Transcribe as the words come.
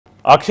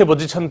आखि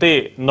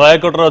बुझिछन्ति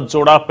नयागढ़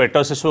जोड़ा पेट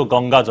शिशु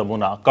गंगा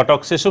जमुना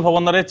कटक शिशु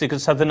भवन में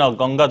चिकित्साधीन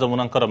गंगा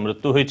जमुना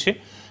मृत्यु होईछि।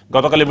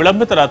 गतकाली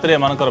विलंबित रात्रि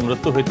एमानकर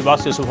मृत्यु होइतिबा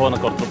शिशु भवन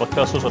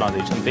कर्तृपक्ष सूचना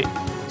दैछन्ति।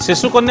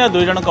 शिशु कन्या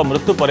दुई जनक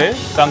मृत्यु परे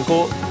तांको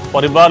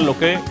परिवार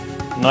लोके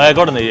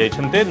नयागढ़ नहीं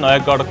जाइछन्ति।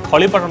 नयागढ़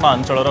खलीपाटना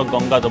अंचलर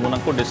गंगा जमुना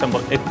को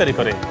डिसेंबर 1 तारिख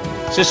में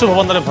शिशु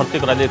भवन में भर्ती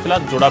करा जायतिला।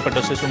 जोड़ा पेट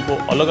शिशु को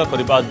अलग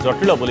करबा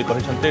जटिल बोली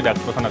कहिछन्ति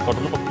डाक्तरखाना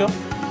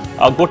कर्तृपक्ष।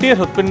 गोटे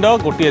हृत्पिंड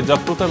गोटे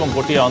जकृत और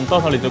गोटे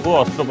अंतनली जो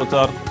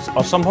अस्त्रोपचार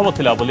असंभव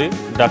थिला बोली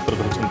डाक्तर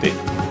कहते।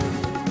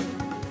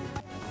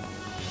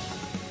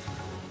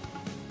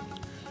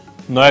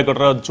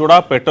 नयागढ़ जोड़ा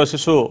पेट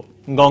शिशु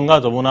गंगा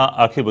जमुना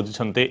आखि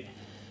बुझिछन्ति।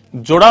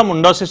 जोड़ा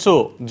मुंड शिशु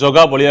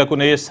जगा बलिया को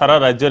नहीं सारा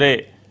राज्य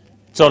में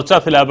चर्चा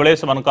थिला बेले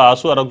सेमानक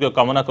आशु आरोग्य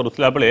कामना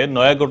करुथिला बेले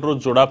नयागढ़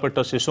जोड़ा पेट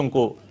शिशु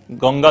को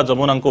गंगा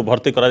जमुना को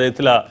भर्ती करा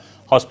जायतिला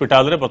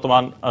हस्पिटाल रे।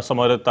 वर्तमान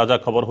समय ताजा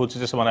खबर होछि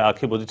जे सेमाने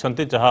आखि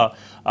बुझिछन्ति जहाँ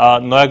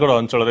नयागढ़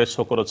अंचल रे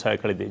शोकर छाया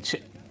खेली दैछि।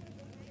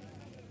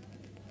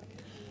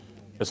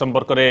 ए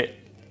संपर्क रे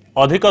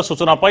अधिक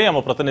सूचना पाई आम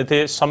प्रतिनिधि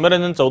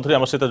सौम्यरंजन चौधरी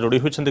आम सहित जोड़ी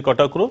होइछन्ति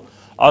कटकरू।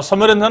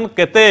 सौम्यरंजन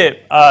केते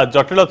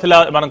जटिल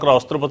थिला एमानकर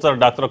अस्त्रोपचार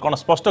डाक्तर कोन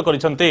स्पष्ट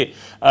करिछन्ति।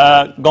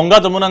 गंगा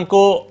जमुना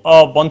को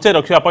बंचे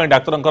रखिया पई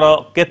डाक्तरंकर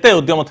केते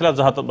उद्यम थिला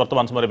जहाँ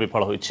वर्तमान समय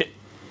विफल होइछि।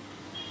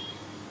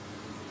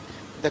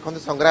 देखो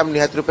संग्राम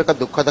निहात रूपे एक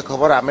दुखद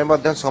खबर आमे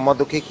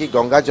समदुखी कि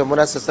गंगा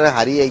जमुना शेष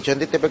हारी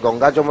जाइछन्ति। तेबे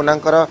गंगा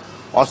जमुनांकर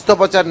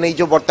अस्त्रोपचार नहीं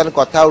जो बर्तमान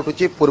कथा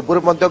उठुछि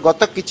पूर्व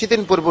गत किछि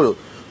दिन पूर्व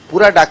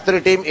पूरा डाक्तरी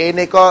टीम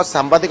एक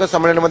सांबादिक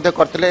सम्मेलन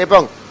करथिले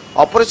एवं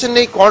ऑपरेशन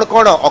नहीं कौन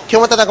कौन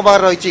अक्षमता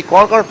पाखर रही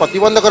कौन कौन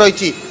प्रतिबंधक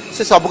रही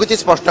से सबकि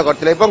स्पष्ट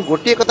करथिले। एवं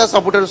गोटे कथा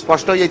सबुठ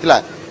स्पष्ट हो जाइतिला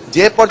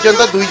जे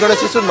पर्यंत दुई जन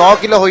शिशु 9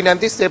 किलो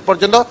होइनांती से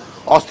पर्यंत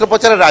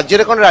अस्त्रोपचार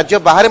राज्य कौन राज्य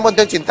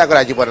बाहर चिंता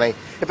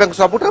कर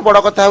सबुठ बड़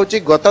कथा हूँ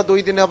गत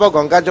 2 दिन हम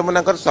गंगा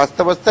जमुना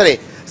स्वास्थ्य अवस्था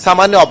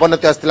सामान्य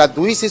अवनति आसाला।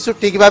 दुई शिशु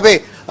ठीक भाव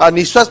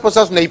निश्वास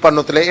प्रश्वास नहीं पार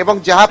नुले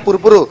जहाँ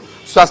पूर्व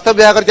स्वास्थ्य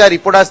विभाग जहाँ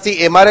रिपोर्ट आसी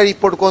एमआरआई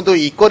रिपोर्ट कहतु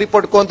इको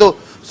रिपोर्ट कहतु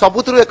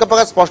सबुथु एक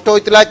प्रकार स्पष्ट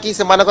होता कि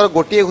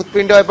गोटे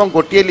हृत्पिंड और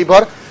गोटे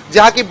लिभर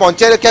जहाँकि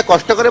बचाई रखा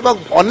कष्टर और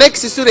अनेक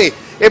शिशु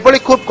एभली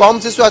खूब कम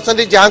शिशु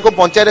आसती जहाँ को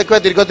बचाई रखा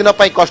दीर्घ दिन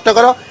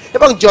कष्टर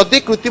और जदि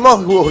कृत्रिम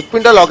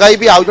हृत्पिंड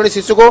लगाई आउ जन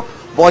शिशु को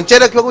बचाई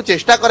रखा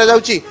चेष्टा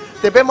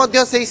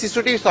तेबे से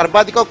शिशुटी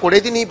सर्वाधिक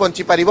 20 दिन ही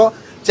बंची पार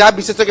जहाँ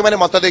विशेषज्ञ मैंने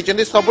मत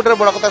देते। सबुठ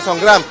बड़ कथा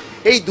संग्राम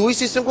यही दुई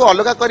शिशु को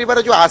अलग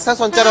कर जो आशा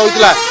संचार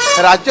होता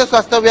राज्य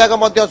स्वास्थ्य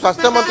विभाग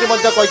स्वास्थ्य मंत्री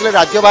कहते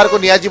राज्य बाहर को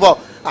नियाजिब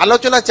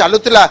आलोचना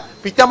चलुला।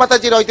 पितामाता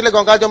जी रही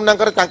गंगा जमुना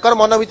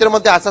मन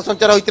भर आशा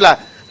संचार होता।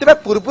 तेज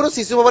पूर्व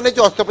शिशु भवन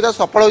जो अस्त्रोपचार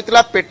सफल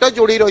होता पेट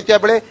जोड़ी रही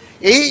बेले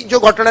यही जो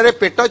घटना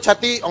पेट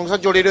छाती अंश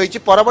जोड़ी रही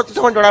परवर्त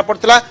समय जना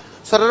पड़ा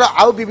शरीर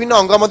आउ विभिन्न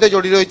अंग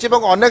जोड़ी रही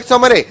अनेक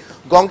समय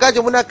गंगा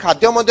जमुना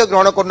खाद्य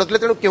ग्रहण कर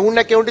तेणु केउ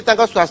ना केउटी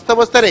स्वास्थ्य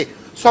अवस्था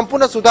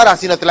संपूर्ण सुधार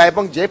आसी नथिला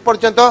एवं जे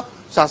पर्यंत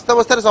स्वास्थ्य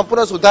अवस्था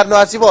संपूर्ण सुधार न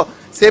आसीबो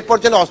से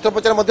पर्यंत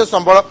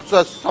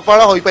अस्त्रोपचार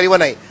सफल हो पारिबो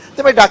नाही।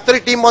 तेबे डाक्तरी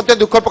टीम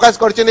दुख प्रकाश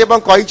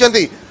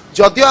करछन्ति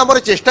जदियो आमर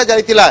चेष्टा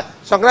जारी थिला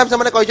संग्राम से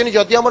कहते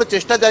जदि आमर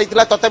चेष्टा जारी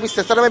थिला तथापि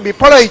शेष में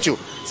विफल होइछु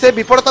से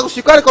विफलता को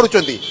स्वीकार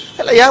करुछन्ति।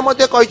 या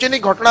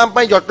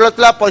घटना जटिल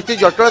थिला परिस्थिति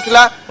जटिल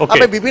थिला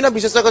आमे विभिन्न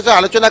विशेषज्ञ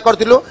आलोचना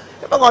करथिलु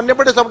एवं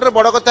अन्यपटे सबुठ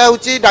बड़ कथा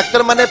होउछि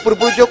डाक्तर माने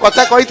पूर्व जो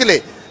कथा कहिथिले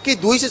कि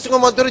दुई शिशु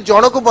मध्य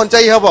जन को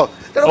बंचाई हम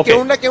तेणु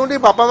केउ ना केउटी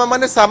बापा माँ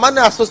मैंने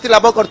सामान्य आश्वस्ति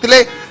लाभ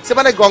करते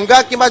से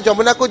गंगा कि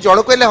जमुना को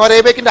जन को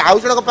हरइबे कि आउ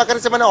जन पाखे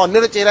से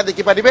अन्य चेहरा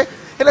देखिपारे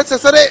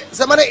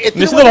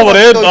निश्चित भाव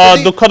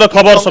में दुखद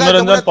खबर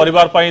सौम्यरंजन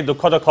परिवार पाई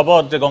दुखद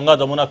खबर जे गंगा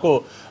जमुना को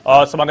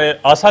से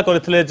आशा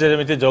करते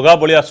जमी जगा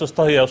बलिया सुस्थ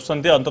हो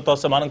आसुँच अंततः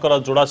से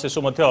जोड़ा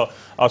शिशु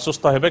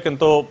सुस्थ हे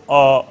किंतु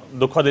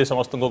दुख दे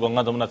समस्त को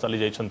गंगा जमुना चली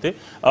जाइछन्ति।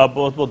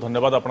 बहुत बहुत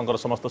धन्यवाद आपनकर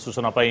समस्त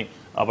सूचना पाई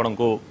आपण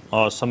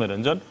को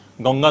सौम्यरंजन।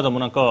 गंगा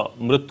जमुना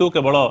मृत्यु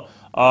केवल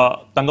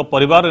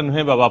परिवार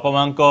नुहे बापा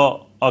माँ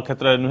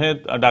क्षेत्र नुहे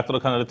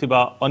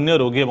डाक्तखाना अन्य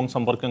रोगी और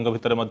संपर्क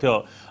भितर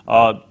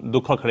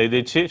दुख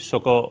खेल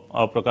शोक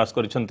प्रकाश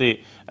करिसेंति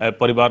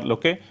परिवार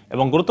लोके।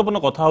 एवं गुरुत्वपूर्ण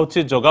कथा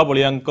होछि जगा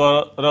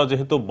बलियांकर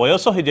जेहेतु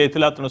बयस हो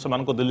जाइथिला तेणु से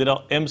दिल्ली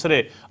एम्स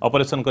रे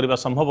ऑपरेशन करबा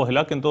संभव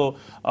होला किंतु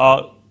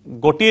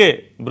गोटे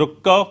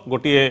वृक्क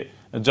गोटे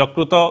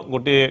जकृत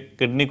गोटे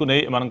किडनी को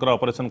नहीं एमानकर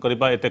ऑपरेशन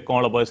करबा एते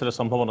कम बयस रे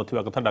संभव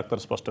नथिबा कथा डाक्तर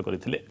स्पष्ट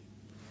करथिले।